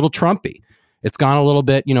it's gone a little Trumpy. It's gone a little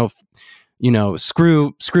bit,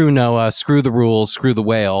 screw NOAA, screw the rules, screw the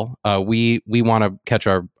whale. We want to catch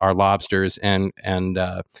our lobsters and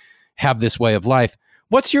have this way of life.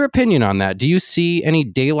 What's your opinion on that? Do you see any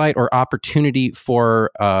daylight or opportunity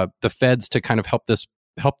for the feds to kind of help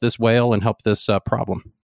this whale and help this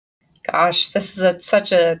problem? Gosh, this is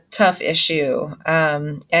such a tough issue.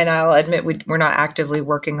 And I'll admit we're not actively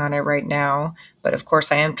working on it right now. But of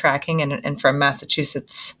course, I am tracking and from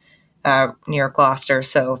Massachusetts, near Gloucester.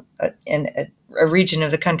 So in a region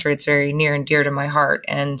of the country, it's very near and dear to my heart.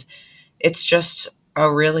 And it's just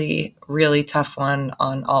a really, really tough one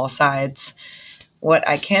on all sides. What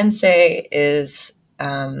I can say is,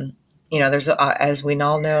 there's, as we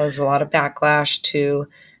all know, there's a lot of backlash to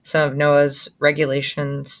some of NOAA's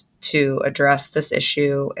regulations to address this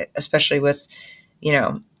issue, especially with,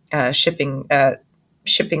 shipping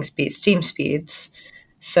speeds, steam speeds.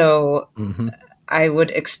 So I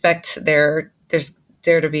would expect there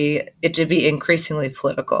to be increasingly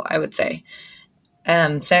political, I would say.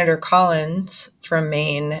 Senator Collins from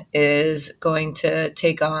Maine is going to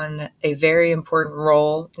take on a very important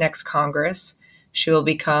role next Congress. She will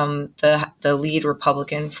become the lead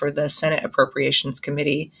Republican for the Senate Appropriations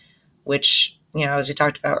Committee, which, as we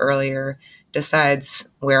talked about earlier, decides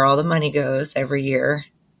where all the money goes every year.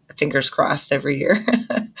 Fingers crossed every year.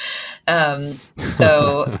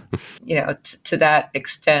 To that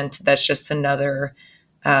extent, that's just another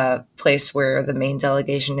place where the Maine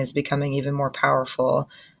delegation is becoming even more powerful.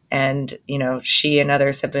 And, she and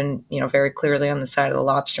others have been, very clearly on the side of the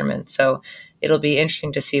lobstermen. So it'll be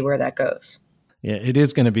interesting to see where that goes. Yeah, it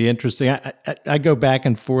is going to be interesting. I go back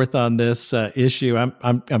and forth on this issue.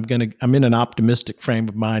 I'm in an optimistic frame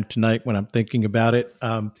of mind tonight when I'm thinking about it.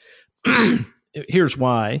 Here's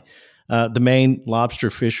why. The Maine lobster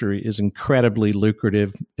fishery is incredibly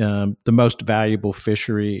lucrative, the most valuable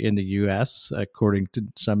fishery in the U.S., according to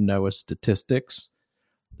some NOAA statistics.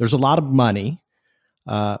 There's a lot of money.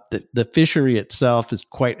 The fishery itself is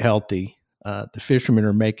quite healthy. The fishermen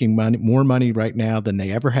are making more money right now than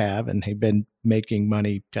they ever have, and they've been making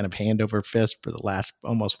money kind of hand over fist for the last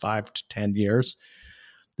almost 5 to 10 years.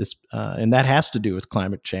 And that has to do with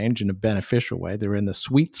climate change in a beneficial way. They're in the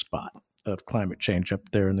sweet spot. of climate change up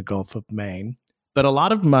there in the Gulf of Maine. But a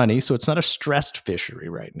lot of money, so it's not a stressed fishery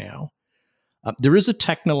right now. There is a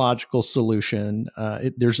technological solution.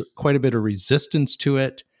 There's quite a bit of resistance to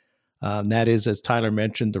it. That is, as Tyler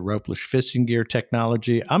mentioned, the ropeless fishing gear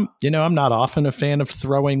technology. I'm not often a fan of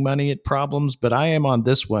throwing money at problems, but I am on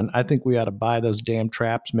this one. I think we ought to buy those damn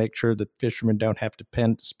traps, make sure that fishermen don't have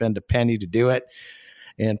to spend a penny to do it,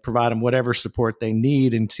 and provide them whatever support they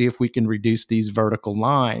need, and see if we can reduce these vertical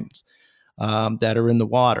lines that are in the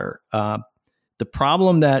water. The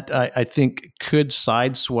problem that I think could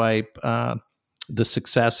sideswipe the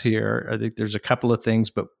success here, I think there's a couple of things,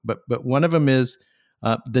 but one of them is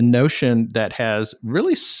the notion that has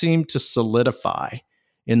really seemed to solidify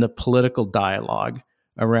in the political dialogue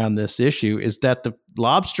around this issue is that the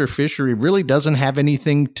lobster fishery really doesn't have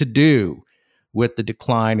anything to do with the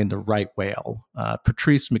decline in the right whale.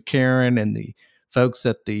 Patrice McCarron and the folks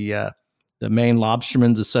at the Maine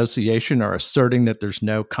Lobstermen's Association are asserting that there's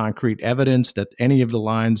no concrete evidence that any of the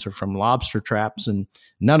lines are from lobster traps, and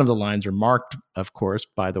none of the lines are marked, of course,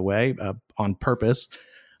 by the way, on purpose.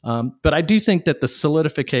 But I do think that the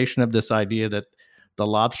solidification of this idea that the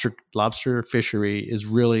lobster fishery is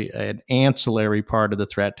really an ancillary part of the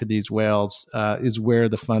threat to these whales is where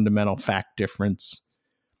the fundamental fact difference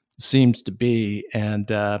seems to be.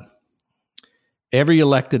 And every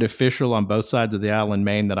elected official on both sides of the aisle in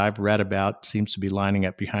Maine that I've read about seems to be lining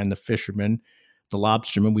up behind the fishermen, the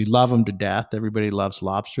lobstermen. We love them to death. Everybody loves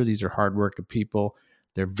lobster. These are hardworking people.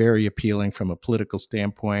 They're very appealing from a political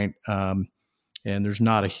standpoint. And there's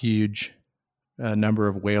not a huge number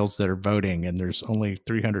of whales that are voting, and there's only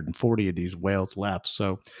 340 of these whales left.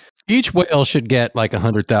 So each whale should get like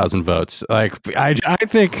 100,000 votes. Like I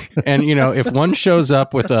think, and if one shows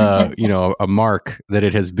up with a mark that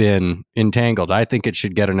it has been entangled, I think it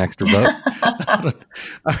should get an extra vote.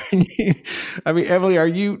 I mean, Emily,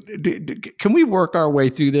 can we work our way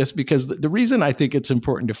through this? Because the reason I think it's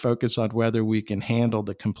important to focus on whether we can handle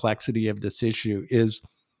the complexity of this issue is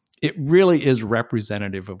it really is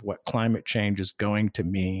representative of what climate change is going to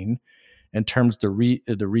mean in terms of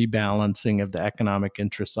the rebalancing of the economic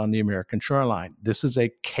interests on the American shoreline. This is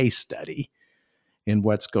a case study in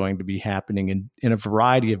what's going to be happening in a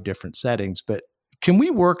variety of different settings. But can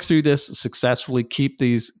we work through this successfully, keep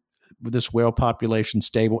this whale population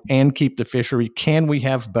stable, and keep the fishery? Can we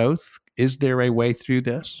have both? Is there a way through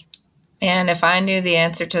this? And if I knew the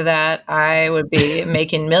answer to that, I would be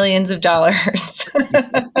making millions of dollars.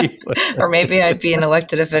 Or maybe I'd be an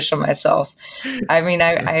elected official myself. I mean,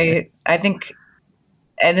 I think,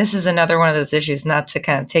 and this is another one of those issues, not to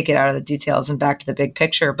kind of take it out of the details and back to the big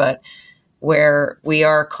picture, but where we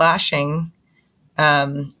are clashing,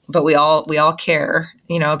 but we all care,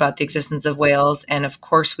 about the existence of whales. And of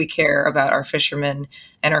course we care about our fishermen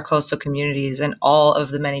and our coastal communities and all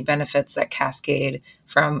of the many benefits that cascade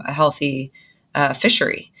from a healthy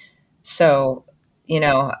fishery. So,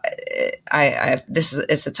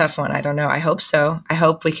 it's a tough one. I don't know. I hope so. I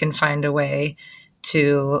hope we can find a way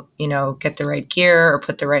to, get the right gear or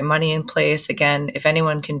put the right money in place. Again, if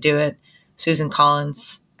anyone can do it, Susan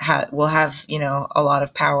Collins will have, a lot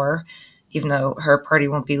of power, even though her party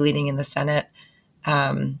won't be leading in the Senate.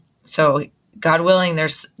 So God willing,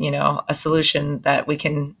 there's, a solution that we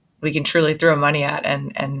can truly throw money at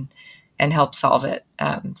and help solve it.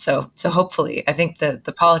 So hopefully, I think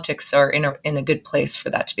the politics are in a good place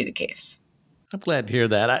for that to be the case. I'm glad to hear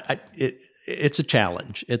that. It's a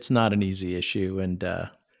challenge. It's not an easy issue. And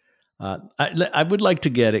I would like to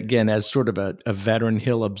get, again, as sort of a veteran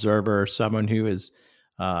Hill observer, someone who is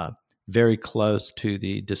very close to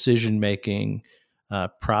the decision-making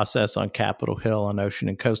process on Capitol Hill on ocean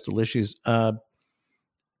and coastal issues. Do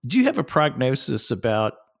you have a prognosis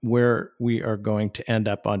about where we are going to end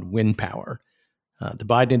up on wind power? The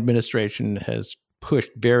Biden administration has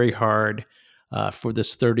pushed very hard for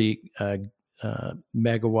this 30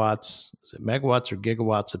 megawatts. Is it megawatts or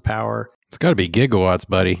gigawatts of power? It's got to be gigawatts,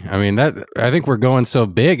 buddy. I mean, I think we're going so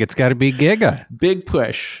big, it's got to be giga. Big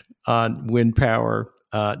push on wind power.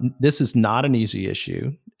 This is not an easy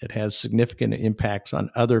issue. It has significant impacts on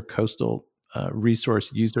other coastal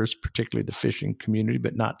resource users, particularly the fishing community,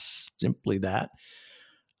 but not simply that.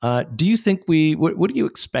 Do you think what do you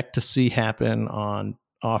expect to see happen on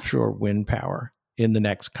offshore wind power in the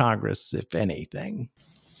next Congress, if anything?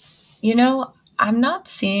 I'm not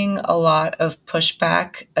seeing a lot of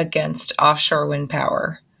pushback against offshore wind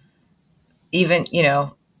power, even,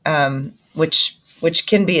 which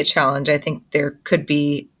can be a challenge. I think there could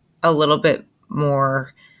be a little bit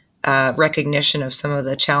more recognition of some of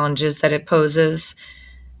the challenges that it poses.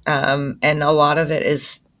 And a lot of it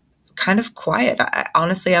is kind of quiet.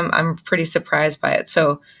 Honestly, I'm pretty surprised by it.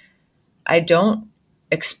 So, I don't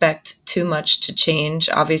expect too much to change.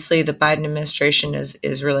 Obviously, the Biden administration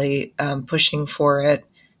is really pushing for it.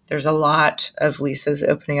 There's a lot of leases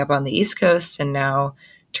opening up on the East Coast and now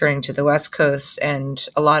turning to the West Coast, and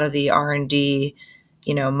a lot of the R&D,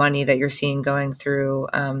 money that you're seeing going through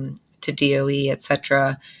to DOE, et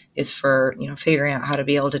cetera, is for figuring out how to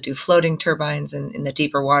be able to do floating turbines in the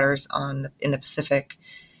deeper waters in the Pacific.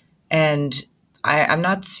 And I'm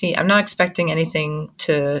not expecting anything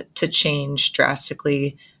to change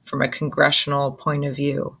drastically from a congressional point of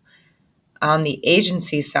view. On the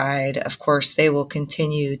agency side, of course, they will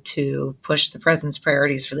continue to push the president's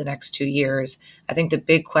priorities for the next 2 years. I think the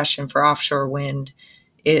big question for offshore wind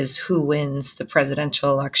is who wins the presidential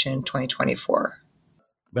election in 2024.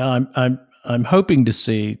 Well, I'm hoping to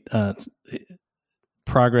see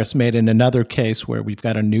progress made in another case where we've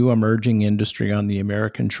got a new emerging industry on the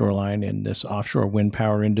American shoreline in this offshore wind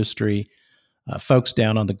power industry. Folks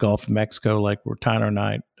down on the Gulf of Mexico, like where Tyler and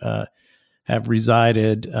I have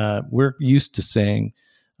resided, we're used to seeing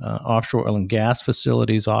offshore oil and gas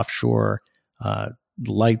facilities, offshore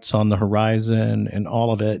lights on the horizon, and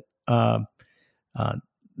all of it.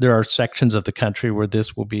 There are sections of the country where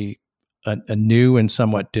this will be a new and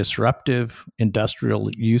somewhat disruptive industrial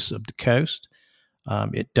use of the coast.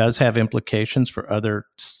 It does have implications for other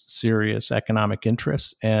serious economic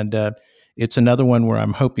interests, and it's another one where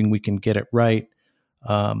I'm hoping we can get it right.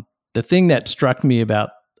 The thing that struck me about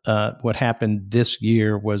what happened this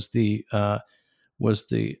year was the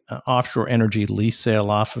offshore energy lease sale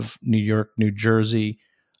off of New York, New Jersey,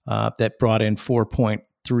 that brought in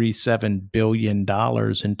 $4.37 billion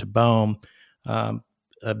into BOEM,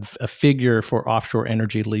 a figure for offshore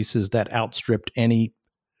energy leases that outstripped any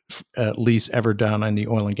lease ever done on the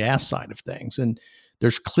oil and gas side of things. And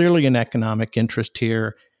there's clearly an economic interest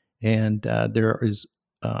here, and there is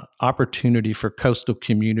opportunity for coastal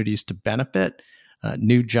communities to benefit,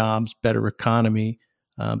 new jobs, better economy.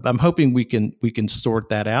 I'm hoping we can sort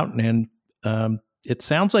that out. And it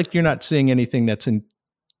sounds like you're not seeing anything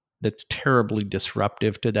that's terribly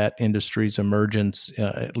disruptive to that industry's emergence,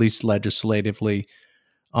 at least legislatively,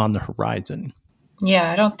 on the horizon. Yeah,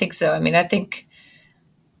 I don't think so. I mean, I think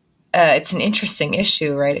it's an interesting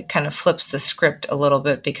issue, right? It kind of flips the script a little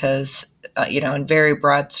bit because, in very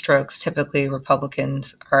broad strokes, typically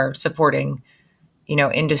Republicans are supporting,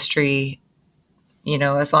 industry,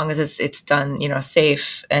 as long as it's done,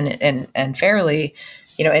 safe and fairly,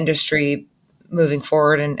 industry moving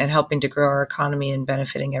forward and helping to grow our economy and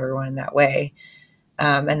benefiting everyone in that way.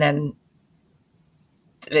 And then,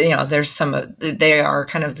 there's they are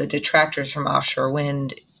kind of the detractors from offshore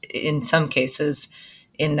wind in some cases,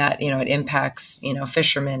 in that, it impacts,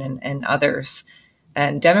 fishermen and others.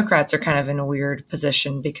 And Democrats are kind of in a weird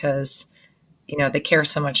position because, they care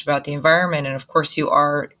so much about the environment. And of course you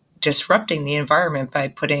are disrupting the environment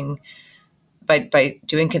by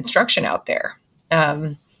doing construction out there.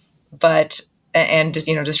 But just,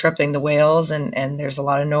 disrupting the whales and there's a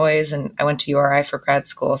lot of noise. And I went to URI for grad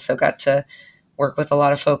school, so got to work with a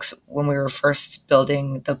lot of folks when we were first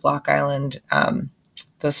building the Block Island,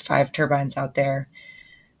 those 5 turbines out there.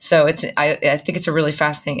 So I think it's a really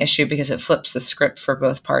fascinating issue because it flips the script for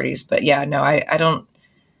both parties. But yeah, no, I don't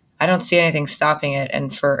see anything stopping it.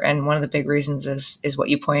 And one of the big reasons is what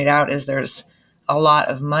you pointed out, is there's a lot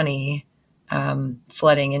of money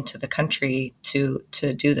flooding into the country to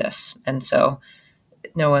do this. And so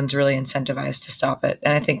no one's really incentivized to stop it.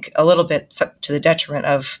 And I think a little bit to the detriment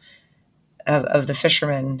of the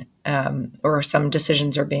fishermen, or some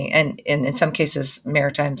decisions are being, and in some cases,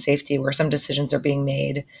 maritime safety, where some decisions are being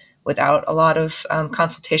made without a lot of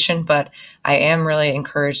consultation. But I am really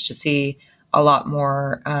encouraged to see a lot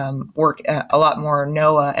more work, a lot more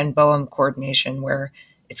NOAA and BOEM coordination, where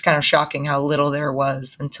it's kind of shocking how little there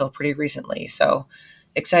was until pretty recently. So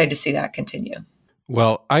excited to see that continue.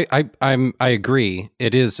 Well, I agree.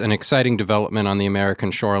 It is an exciting development on the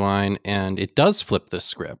American shoreline, and it does flip the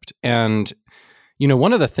script. And,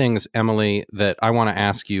 one of the things, Emily, that I want to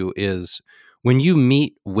ask you is, when you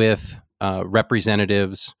meet with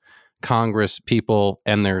representatives, Congress people,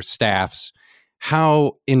 and their staffs,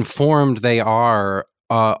 how informed they are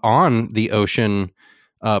on the ocean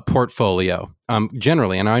portfolio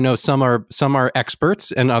generally. And I know some are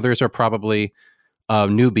experts, and others are probably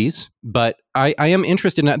newbies, but I am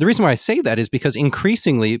interested in, the reason why I say that is because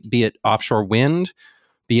increasingly, be it offshore wind,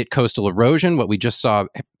 be it coastal erosion, what we just saw,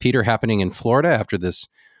 Peter, happening in Florida after this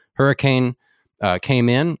hurricane came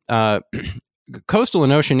in, coastal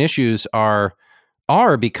and ocean issues are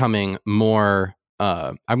becoming more,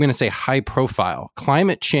 I'm going to say, high profile.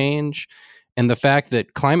 Climate change and the fact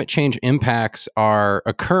that climate change impacts are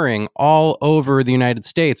occurring all over the United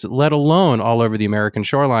States, let alone all over the American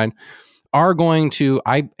shoreline, are going to,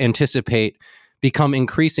 I anticipate, become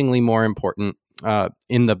increasingly more important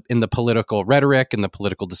in the political rhetoric and the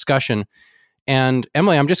political discussion. And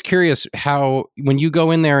Emily, I'm just curious how, when you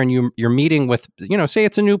go in there and you're meeting with, say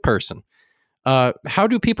it's a new person, how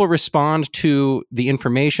do people respond to the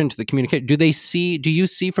information, to the communication? Do you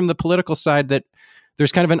see from the political side that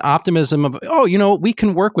there's kind of an optimism of, we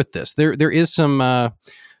can work with this? There is some,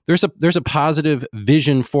 there's a positive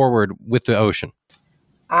vision forward with the ocean.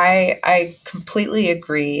 I completely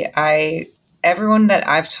agree. Everyone that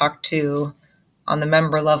I've talked to on the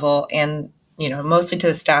member level and, mostly to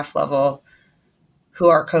the staff level who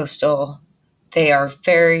are coastal, they are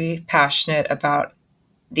very passionate about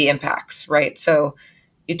the impacts, right? So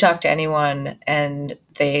you talk to anyone and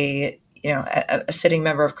they, a sitting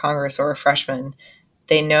member of Congress or a freshman,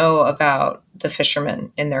 they know about the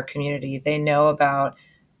fishermen in their community. They know about,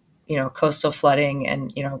 coastal flooding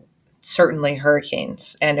and, certainly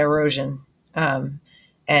hurricanes and erosion, and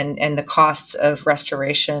the costs of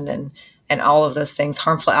restoration and all of those things.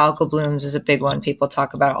 Harmful algal blooms is a big one people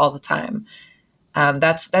talk about all the time.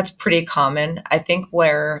 That's pretty common. I think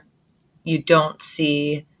where you don't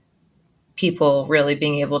see people really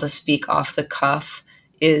being able to speak off the cuff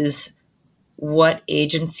is what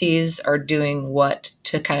agencies are doing what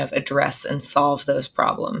to kind of address and solve those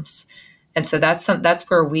problems. And so that's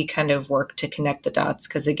where we kind of work to connect the dots,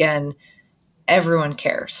 because again, everyone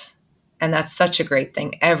cares. And that's such a great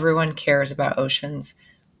thing. Everyone cares about oceans.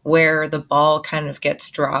 Where the ball kind of gets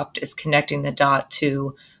dropped is connecting the dot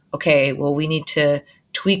to, okay, well, we need to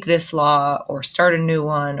tweak this law or start a new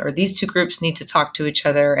one, or these two groups need to talk to each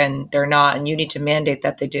other and they're not, and you need to mandate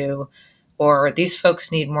that they do, or these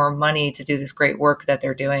folks need more money to do this great work that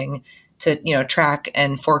they're doing to, track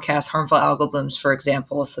and forecast harmful algal blooms, for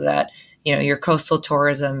example, so that, your coastal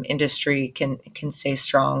tourism industry can stay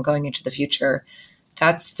strong going into the future.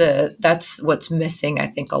 That's what's missing, I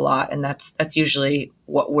think, a lot. And that's usually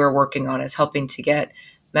what we're working on, is helping to get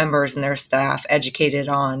members and their staff educated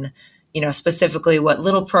on, specifically what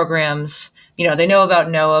little programs, they know about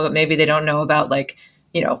NOAA, but maybe they don't know about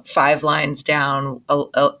 5 lines down,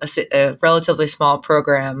 a relatively small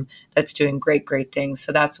program that's doing great things.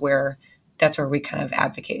 So that's where we kind of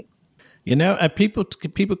advocate.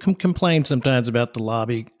 People can complain sometimes about the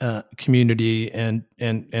lobby community and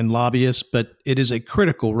lobbyists, but it is a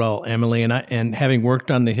critical role, Emily. And having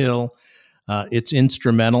worked on the Hill, it's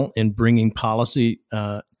instrumental in bringing policy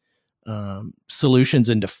solutions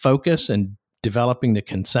into focus and developing the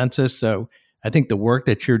consensus. So I think the work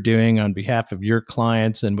that you're doing on behalf of your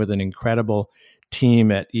clients and with an incredible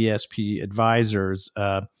team at ESP Advisors,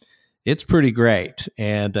 it's pretty great,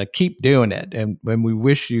 and keep doing it. And when we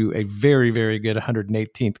wish you a very, very good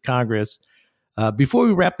 118th Congress. Before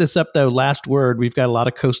we wrap this up, though, last word, we've got a lot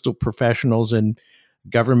of coastal professionals and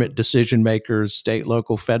government decision makers, state,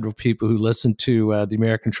 local, federal people who listen to the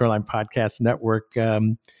American Shoreline Podcast Network.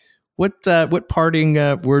 What parting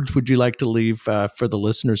words would you like to leave for the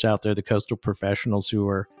listeners out there, the coastal professionals who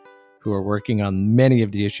are working on many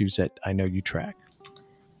of the issues that I know you track?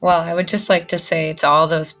 Well, I would just like to say to all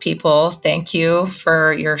those people, thank you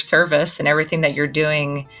for your service and everything that you're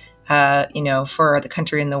doing, for the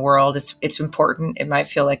country and the world. It's important. It might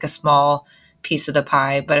feel like a small piece of the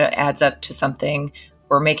pie, but it adds up to something.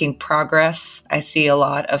 We're making progress. I see a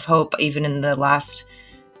lot of hope, even in the last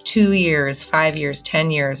 2 years, 5 years, 10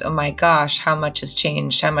 years. Oh my gosh, how much has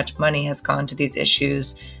changed, how much money has gone to these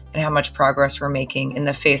issues, and how much progress we're making in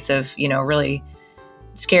the face of, really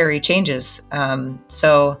scary changes.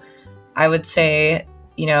 So I would say,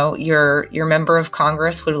 your member of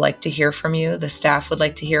Congress would like to hear from you. The staff would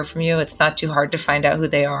like to hear from you. It's not too hard to find out who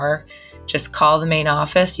they are. Just call the main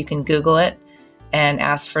office. You can Google it and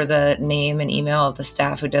ask for the name and email of the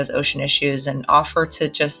staff who does ocean issues, and offer to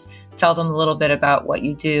just tell them a little bit about what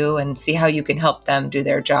you do and see how you can help them do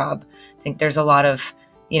their job. I think there's a lot of,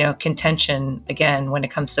 contention, again, when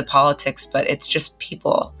it comes to politics, but it's just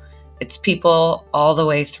people. It's people all the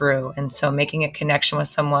way through. And so making a connection with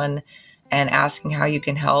someone and asking how you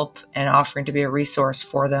can help and offering to be a resource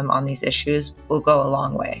for them on these issues will go a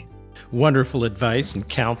long way. Wonderful advice and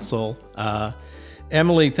counsel.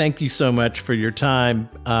 Emily, thank you so much for your time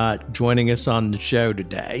joining us on the show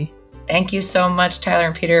today. Thank you so much, Tyler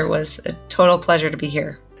and Peter. It was a total pleasure to be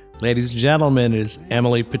here. Ladies and gentlemen, is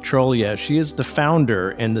Emily Petroglia. She is the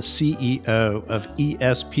founder and the CEO of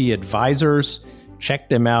ESP Advisors. Check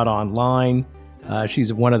them out online.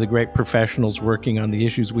 She's one of the great professionals working on the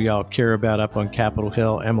issues we all care about up on Capitol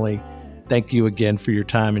Hill. Emily, thank you again for your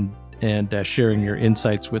time, and sharing your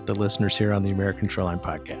insights with the listeners here on the American Shoreline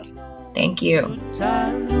Podcast. Thank you.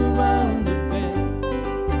 Times